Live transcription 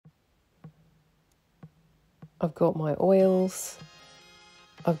I've got my oils,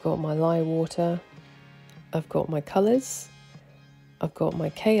 I've got my lye water, I've got my colours, I've got my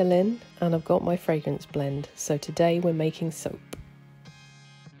kaolin, and I've got my fragrance blend. So today we're making soap.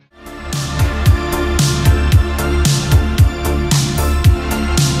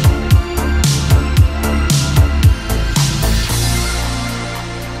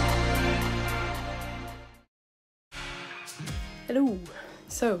 Hello!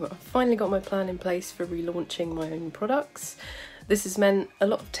 So I've finally got my plan in place for relaunching my own products. This has meant a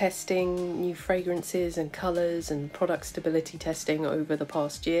lot of testing, new fragrances and colours and product stability testing over the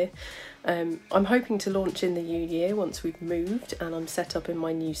past year. I'm hoping to launch in the new year once we've moved and I'm set up in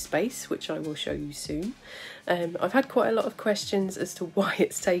my new space, which I will show you soon. I've had quite a lot of questions as to why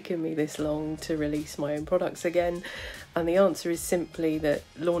it's taken me this long to release my own products again, and the answer is simply that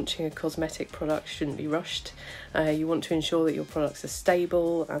launching a cosmetic product shouldn't be rushed. You want to ensure that your products are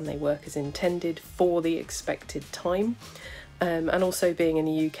stable and they work as intended for the expected time. And also being in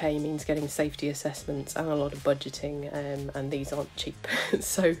the UK means getting safety assessments and a lot of budgeting, and these aren't cheap.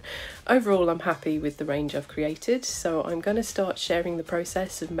 So overall I'm happy with the range I've created, so I'm going to start sharing the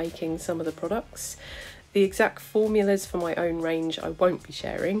process of making some of the products. The exact formulas for my own range I won't be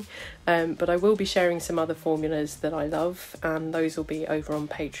sharing, but I will be sharing some other formulas that I love, and those will be over on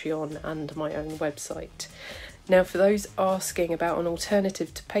Patreon and my own website. Now, for those asking about an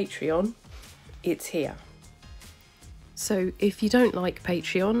alternative to Patreon, it's here. So if you don't like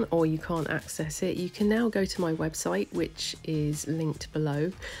Patreon or you can't access it, you can now go to my website, which is linked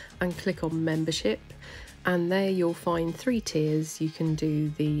below, and click on membership. And there you'll find 3 tiers. You can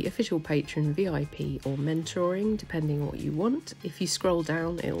do the official patron, VIP or mentoring, depending on what you want. If you scroll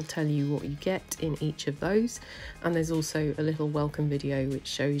down, it'll tell you what you get in each of those. And there's also a little welcome video which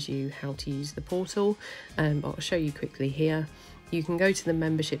shows you how to use the portal. I'll show you quickly here. You can go to the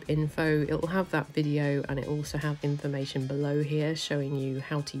membership info, it'll have that video, and it'll also have information below here showing you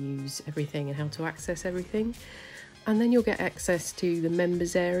how to use everything and how to access everything. And then you'll get access to the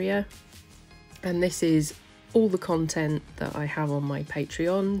members area, and this is all the content that I have on my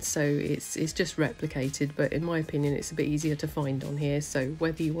Patreon, so it's just replicated, but in my opinion it's a bit easier to find on here, so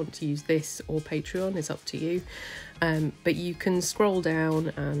whether you want to use this or Patreon is up to you. But you can scroll down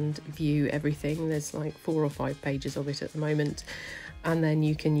and view everything. There's like 4 or 5 pages of it at the moment, and then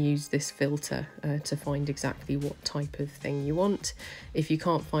you can use this filter to find exactly what type of thing you want. If you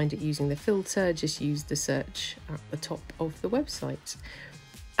can't find it using the filter, just use the search at the top of the website.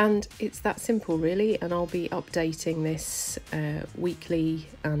 And it's that simple really, and I'll be updating this weekly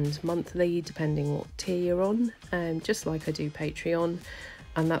and monthly depending what tier you're on, just like I do Patreon,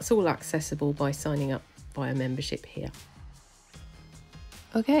 and that's all accessible by signing up via membership here.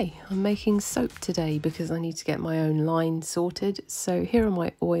 Okay, I'm making soap today because I need to get my own line sorted. So here are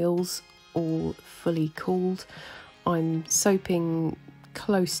my oils, all fully cooled. I'm soaping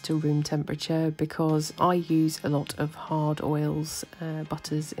close to room temperature because I use a lot of hard oils,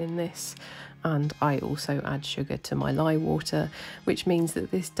 butters in this, and I also add sugar to my lye water, which means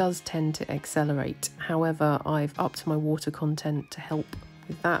that this does tend to accelerate. However, I've upped my water content to help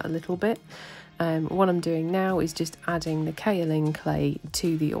with that a little bit. What I'm doing now is just adding the kaolin clay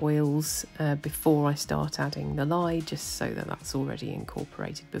to the oils before I start adding the lye, just so that that's already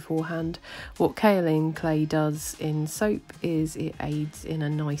incorporated beforehand. What kaolin clay does in soap is it aids in a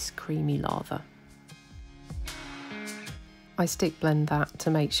nice creamy lather. I stick blend that to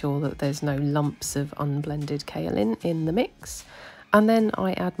make sure that there's no lumps of unblended kaolin in the mix. And then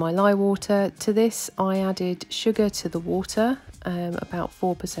I add my lye water. To this I added sugar to the water, about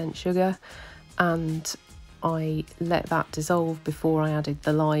 4% sugar, and I let that dissolve before I added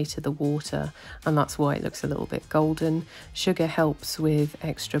the lye to the water, and that's why it looks a little bit golden. Sugar helps with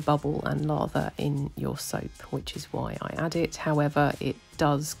extra bubble and lather in your soap, which is why I add it. However, it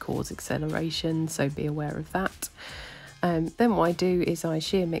does cause acceleration, so be aware of that. Then what I do is I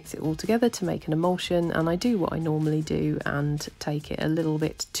shear mix it all together to make an emulsion, and I do what I normally do and take it a little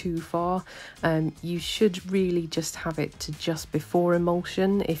bit too far. You should really just have it to just before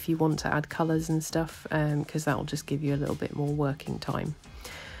emulsion if you want to add colours and stuff, because that will just give you a little bit more working time.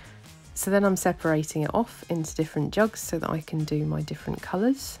 So then I'm separating it off into different jugs so that I can do my different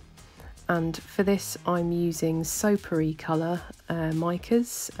colours. And for this I'm using soapery colour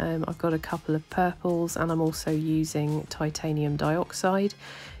micas. I've got a couple of purples, and I'm also using titanium dioxide.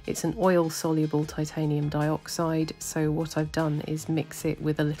 It's an oil soluble titanium dioxide, so what I've done is mix it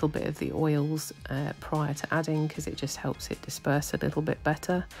with a little bit of the oils prior to adding, because it just helps it disperse a little bit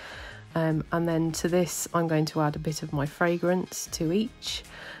better. And then to this I'm going to add a bit of my fragrance to each.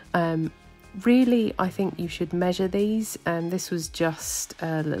 Really, I think you should measure these. This was just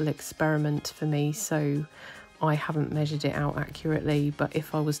a little experiment for me, so I haven't measured it out accurately, but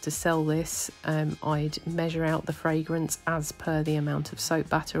if I was to sell this, I'd measure out the fragrance as per the amount of soap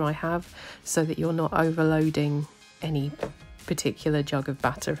batter I have, so that you're not overloading any particular jug of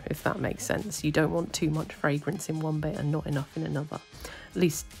batter, if that makes sense. You don't want too much fragrance in one bit and not enough in another. At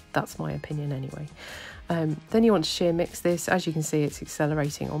least that's my opinion anyway. Then you want to shear mix this. As you can see, it's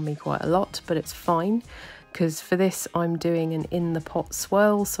accelerating on me quite a lot, but it's fine, because for this I'm doing an in the pot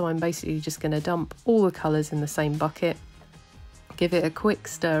swirl, so I'm basically just going to dump all the colours in the same bucket, give it a quick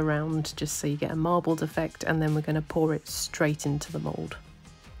stir around just so you get a marbled effect, and then we're going to pour it straight into the mould.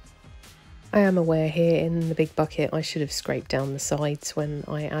 I am aware here in the big bucket I should have scraped down the sides when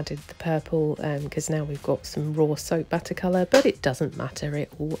I added the purple, because now we've got some raw soap batter colour, but it doesn't matter,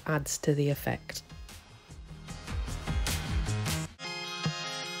 it all adds to the effect.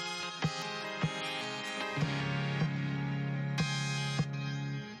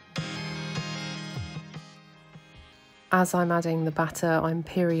 As I'm adding the batter, I'm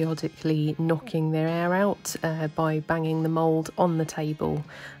periodically knocking the air out by banging the mould on the table,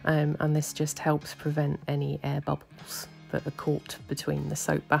 and this just helps prevent any air bubbles that are caught between the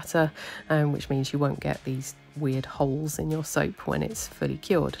soap batter, which means you won't get these weird holes in your soap when it's fully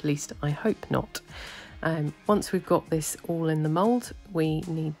cured, at least I hope not. Once we've got this all in the mould, we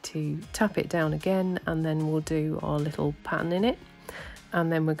need to tap it down again, and then we'll do our little pattern in it. And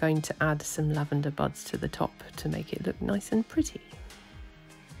then we're going to add some lavender buds to the top to make it look nice and pretty.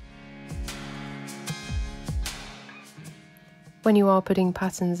 When you are putting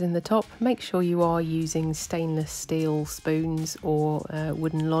patterns in the top, make sure you are using stainless steel spoons or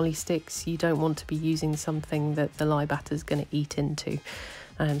wooden lolly sticks. You don't want to be using something that the lye batter is going to eat into.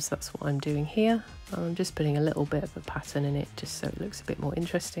 So that's what I'm doing here. I'm just putting a little bit of a pattern in it just so it looks a bit more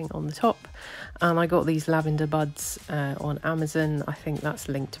interesting on the top. And I got these lavender buds on Amazon. I think that's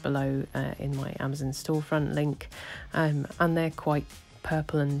linked below in my Amazon storefront link. And they're quite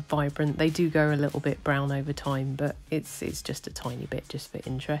purple and vibrant. They do go a little bit brown over time, but it's just a tiny bit just for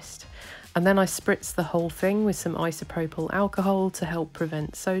interest. And then I spritz the whole thing with some isopropyl alcohol to help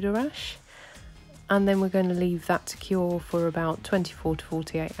prevent soda ash. And then we're going to leave that to cure for about 24 to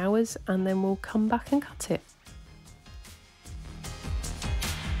 48 hours, and then we'll come back and cut it.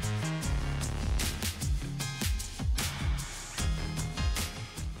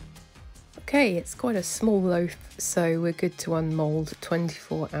 Okay, it's quite a small loaf, so we're good to unmould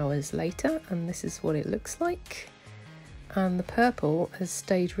 24 hours later, and this is what it looks like. And the purple has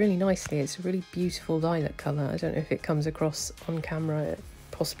stayed really nicely. It's a really beautiful lilac colour. I don't know if it comes across on camera, it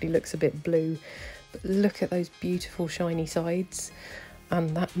possibly looks a bit blue. But look at those beautiful shiny sides and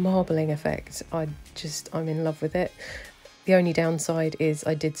that marbling effect. I'm in love with it. The only downside is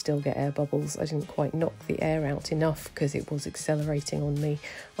I did still get air bubbles. I didn't quite knock the air out enough because it was accelerating on me.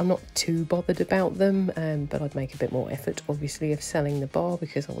 I'm not too bothered about them, but I'd make a bit more effort obviously of selling the bar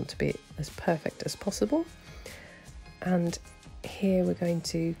because I want to be as perfect as possible. And here we're going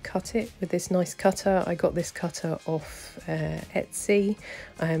to cut it with this nice cutter. I got this cutter off Etsy.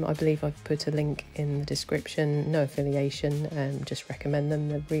 I believe I've put a link in the description. No affiliation, just recommend them.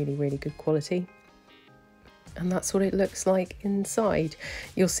 They're really, really good quality. And that's what it looks like inside.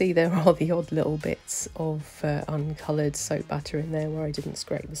 You'll see there are the odd little bits of uncoloured soap batter in there where I didn't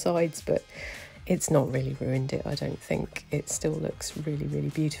scrape the sides, but it's not really ruined it, I don't think. It still looks really, really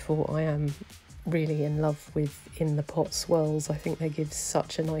beautiful. I am really in love with in the pot swirls. I think they give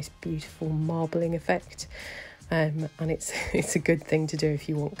such a nice beautiful marbling effect, and it's a good thing to do if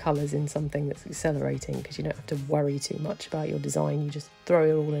you want colours in something that's accelerating, because you don't have to worry too much about your design. You just throw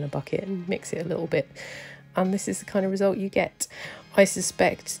it all in a bucket and mix it a little bit, and this is the kind of result you get. I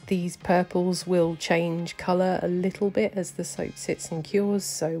suspect these purples will change colour a little bit as the soap sits and cures,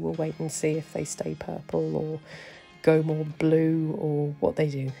 so we'll wait and see if they stay purple or go more blue or what they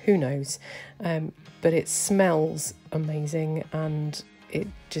do, who knows. But it smells amazing, and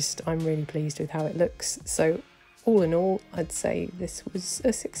I'm really pleased with how it looks. So all in all, I'd say this was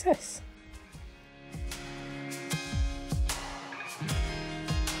a success.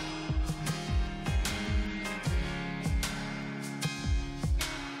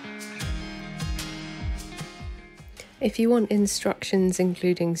 If you want instructions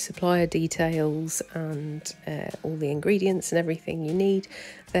including supplier details and all the ingredients and everything you need,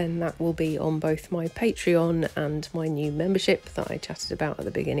 then that will be on both my Patreon and my new membership that I chatted about at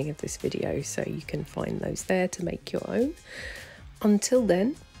the beginning of this video, so you can find those there to make your own. Until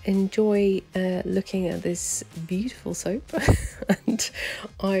then, enjoy looking at this beautiful soap and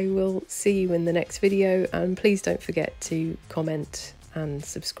I will see you in the next video, and please don't forget to comment and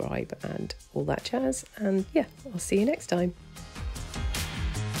subscribe and all that jazz, and yeah, I'll see you next time.